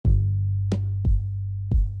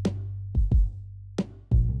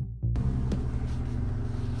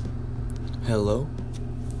Hello.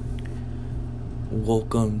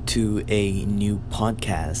 Welcome to a new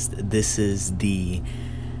podcast. This is the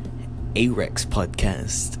AREX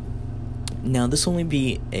podcast. Now, this will only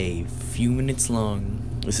be a few minutes long.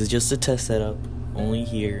 This is just a test setup, only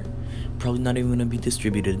here. Probably not even going to be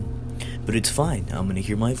distributed, but it's fine. I'm going to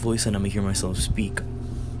hear my voice and I'm going to hear myself speak.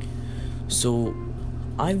 So,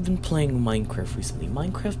 I've been playing Minecraft recently.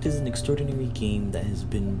 Minecraft is an extraordinary game that has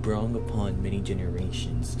been brought upon many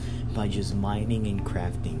generations by just mining and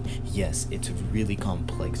crafting. Yes, it's really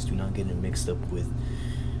complex. Do not get it mixed up with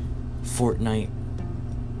Fortnite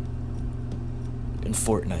and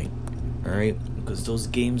Fortnite, alright? Because those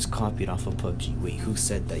games copied off of PUBG. Wait, who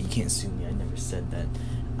said that? You can't sue me. I never said that.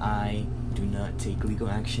 I do not take legal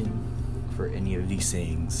action for any of these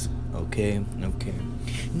sayings. Okay.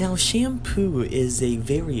 Now, shampoo is a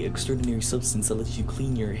very extraordinary substance that lets you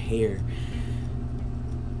clean your hair.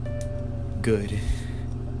 Good.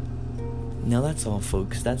 Now that's all,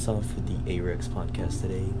 folks. That's all for the AREX podcast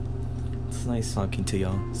today. It's nice talking to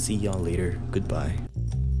y'all. See y'all later. Goodbye.